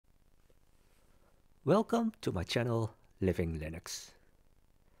Welcome to my channel Living Linux.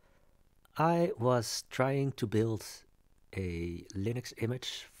 I was trying to build a Linux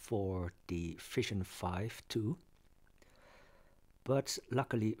image for the VisionFive 2, but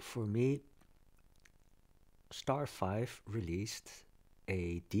luckily for me, StarFive released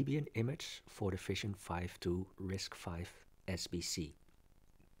a Debian image for the VisionFive 2 RISC-V SBC.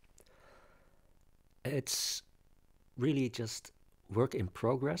 It's really just work in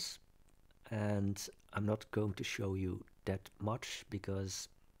progress, and I'm not going to show you that much because,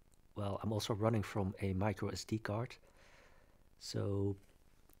 well, I'm also running from a micro SD card, so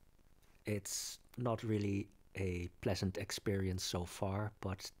it's not really a pleasant experience so far,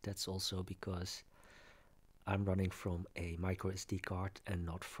 but that's also because I'm running from a micro SD card and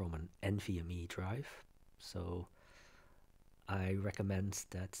not from an NVMe drive. So I recommend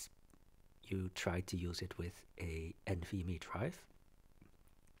that you try to use it with a NVMe drive.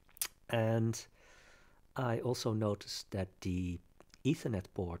 And I also noticed that the Ethernet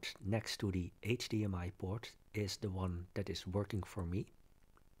port next to the HDMI port is the one that is working for me.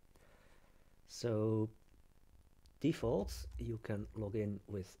 So default, you can log in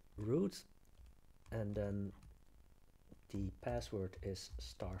with root, and then the password is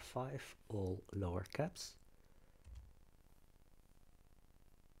StarFive, all lower caps.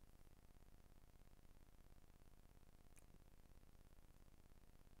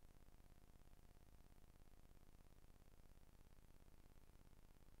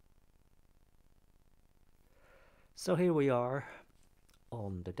 So here we are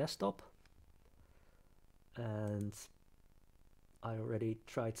on the desktop, and I already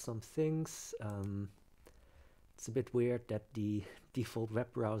tried some things. It's a bit weird that the default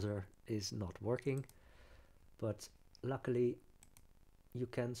web browser is not working, but luckily you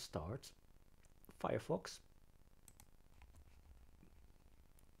can start Firefox.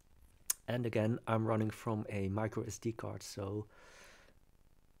 And again, I'm running from a micro SD card, so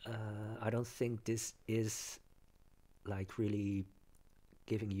I don't think this is like really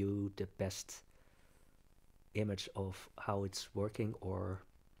giving you the best image of how it's working, or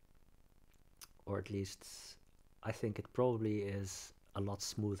at least I think it probably is a lot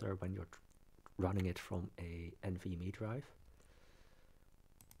smoother when you're running it from a NVMe drive.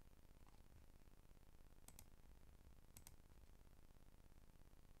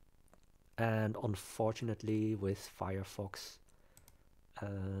 And unfortunately with Firefox,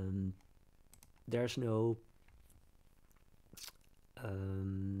 there's no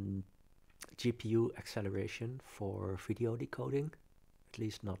GPU acceleration for video decoding, at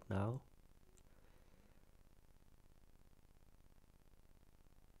least not now.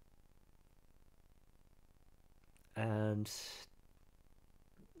 And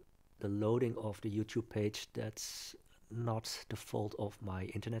the loading of the YouTube page, that's not the fault of my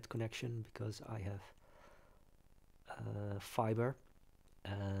internet connection, because I have fiber,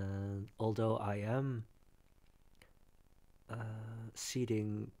 and although I am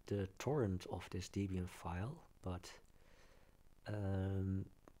seeding the torrent of this Debian file, but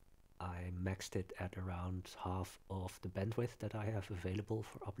I maxed it at around half of the bandwidth that I have available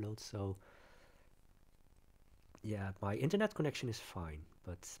for upload. So yeah, my internet connection is fine,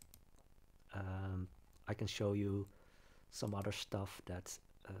 but I can show you some other stuff that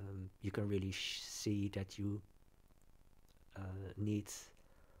you can really see that you need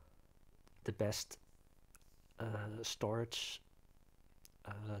the best storage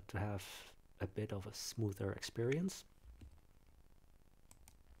to have a bit of a smoother experience.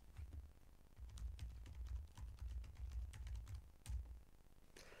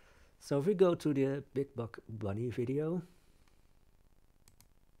 So if we go to the Big Buck Bunny video,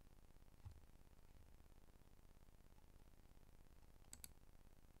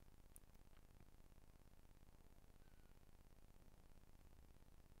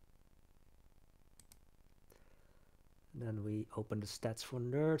 then we open the stats for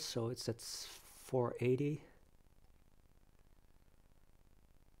nerds, so it's at 480.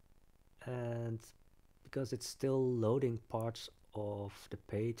 And because it's still loading parts of the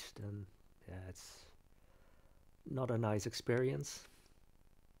page, then yeah, it's not a nice experience.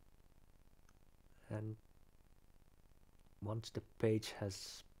 And once the page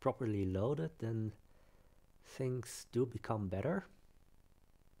has properly loaded, then things do become better.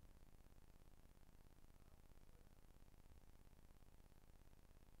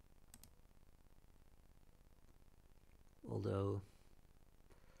 Although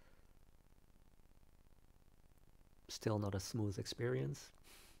still not a smooth experience.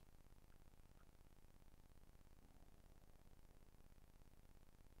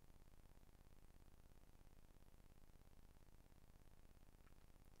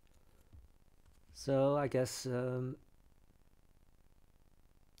 So I guess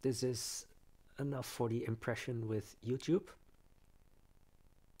this is enough for the impression with YouTube.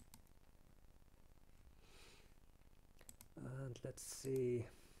 And let's see,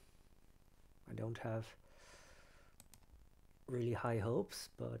 I don't have really high hopes,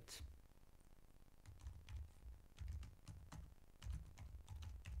 but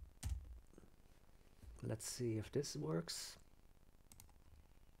let's see if this works.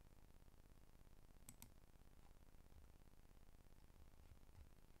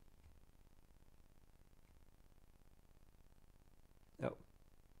 Oh,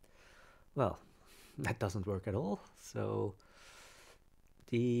 well, that doesn't work at all. So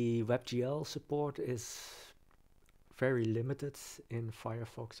the WebGL support is very limited in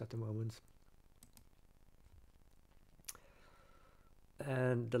Firefox at the moment.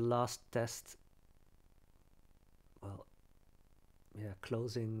 And the last test, well, yeah,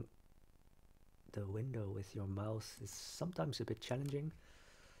 closing the window with your mouse is sometimes a bit challenging.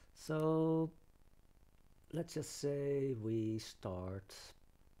 So let's just say we start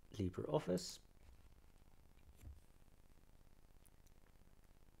LibreOffice.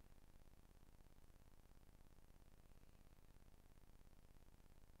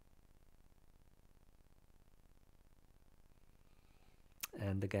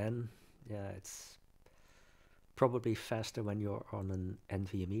 And again, yeah, it's probably faster when you're on an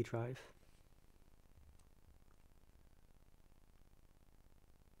NVMe drive.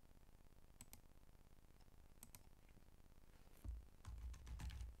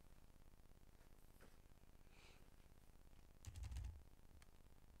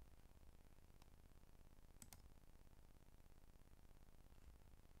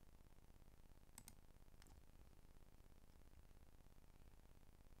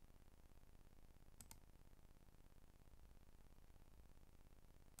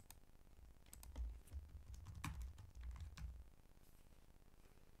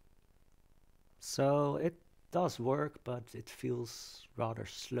 So it does work, but it feels rather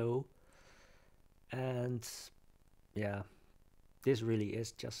slow. And yeah, this really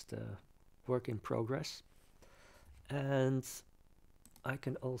is just a work in progress. And I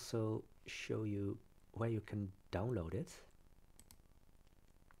can also show you where you can download it.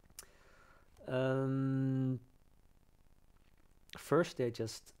 First, they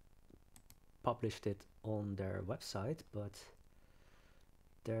just published it on their website, but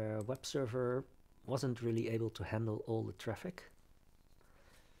their web server wasn't really able to handle all the traffic.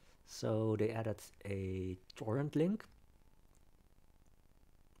 So they added a torrent link.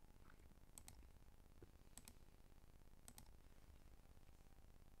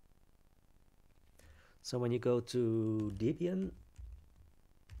 So when you go to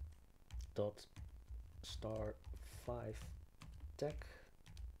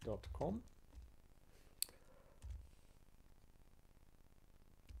debian.starfivetech.com,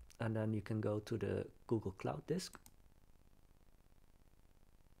 and then you can go to the Google Cloud Disk.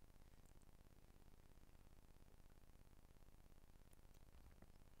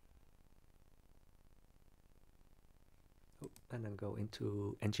 And then go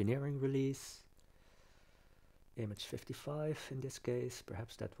into engineering release, image 55 in this case.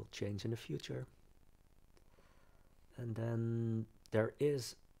 Perhaps that will change in the future. And then there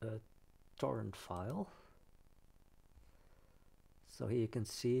is a torrent file. So here you can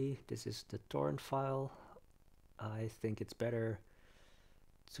see this is the torrent file. I think it's better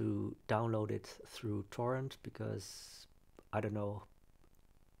to download it through torrent because I don't know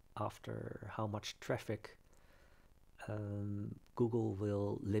after how much traffic Google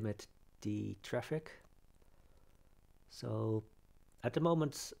will limit the traffic. So at the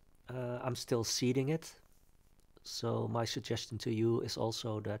moment I'm still seeding it. So my suggestion to you is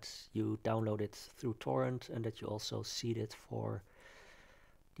also that you download it through torrent and that you also seed it for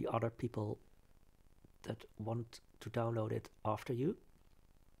the other people that want to download it after you.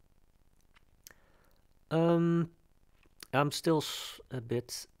 I'm still a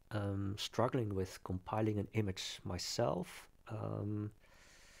bit struggling with compiling an image myself.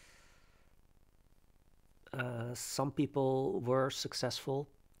 Some people were successful,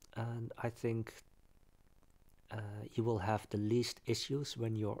 and I think you will have the least issues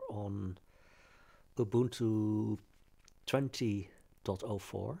when you're on Ubuntu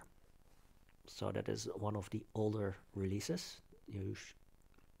 20.04. So that is one of the older releases.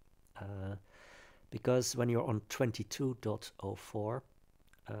 Because when you're on 22.04,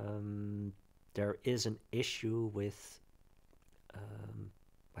 there is an issue with,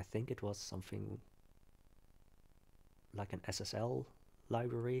 I think it was something like an SSL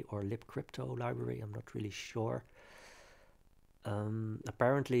library or libcrypto library, I'm not really sure.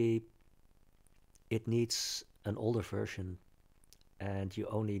 Apparently it needs an older version, and you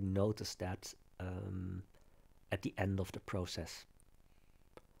only notice that at the end of the process.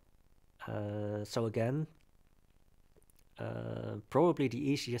 So again, probably the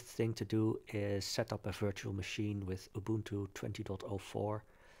easiest thing to do is set up a virtual machine with Ubuntu 20.04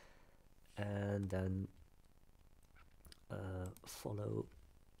 and then follow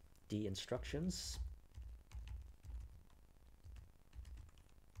the instructions.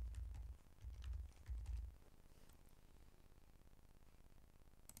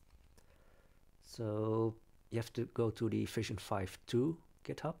 So you have to go to the VisionFive 2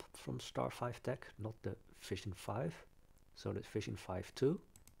 GitHub from StarFive Tech, not the VisionFive. So the VisionFive 2.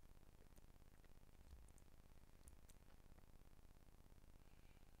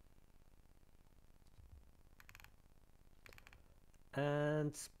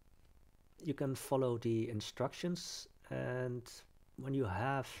 And you can follow the instructions, and when you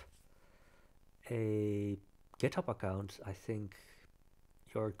have a GitHub account, I think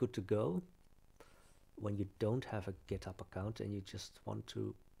you're good to go. When you don't have a GitHub account and you just want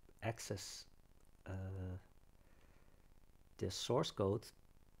to access the source code,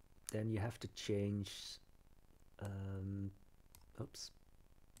 then you have to change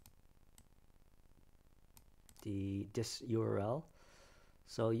this URL.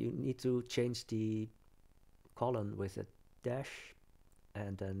 So you need to change the colon with a dash,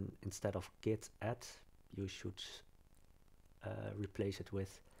 and then instead of git add, you should replace it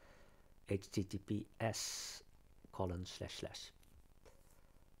with https://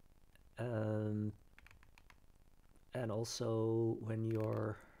 and also when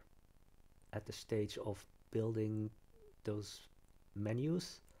you're at the stage of building those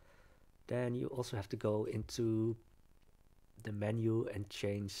menus, then you also have to go into the menu and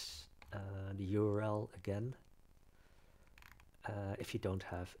change the URL again if you don't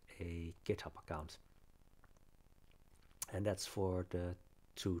have a GitHub account. And that's for the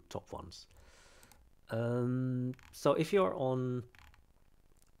 2 top ones. So if you're on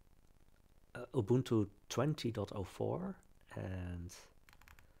Ubuntu 20.04 and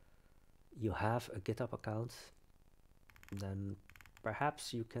you have a GitHub account, then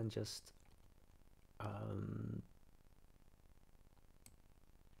perhaps you can just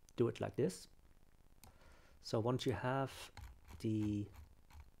do it like this. So once you have the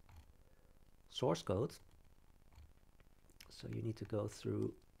source code, so you need to go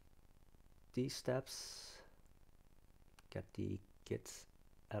through these steps, get the git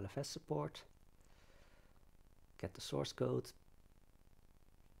LFS support, get the source code.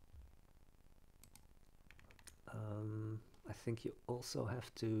 I think you also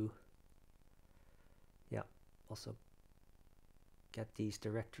have to, also get these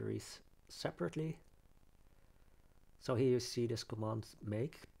directories separately. So here you see this command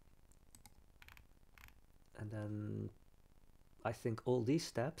make, and then I think all these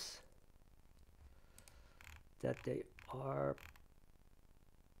steps, that they are,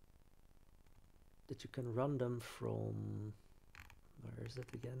 that you can run them from, where is it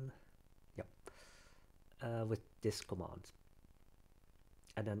again? Yep, with this command.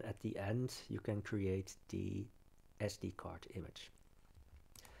 And then at the end you can create the SD card image.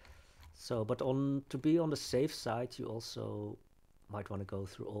 So, but to be on the safe side, you also might want to go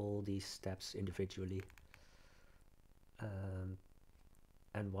through all these steps individually.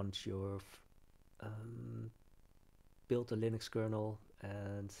 And once you've built a Linux kernel,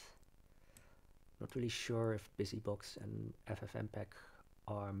 and not really sure if BusyBox and FFmpeg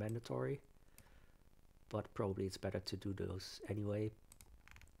are mandatory, but probably it's better to do those anyway.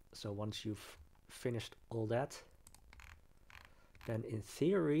 So once you've finished all that, then in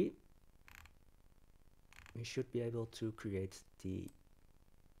theory you should be able to create the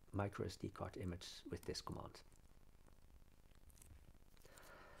micro SD card image with this command.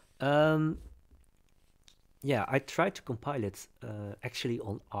 Yeah, I tried to compile it actually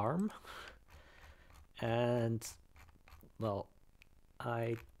on ARM, and well,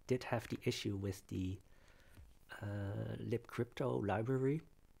 I did have the issue with the libcrypto library,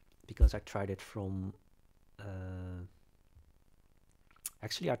 because I tried it from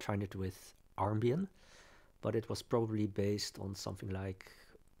actually I tried it with Armbian, but it was probably based on something like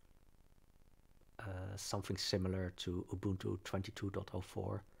something similar to Ubuntu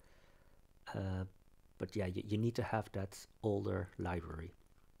 22.04. But yeah, you need to have that older library.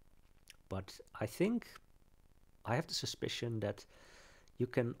 But I think I have the suspicion that you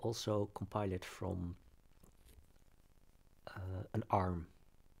can also compile it from an ARM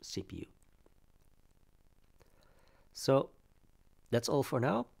CPU. So that's all for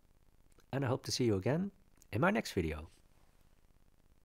now, and I hope to see you again in my next video.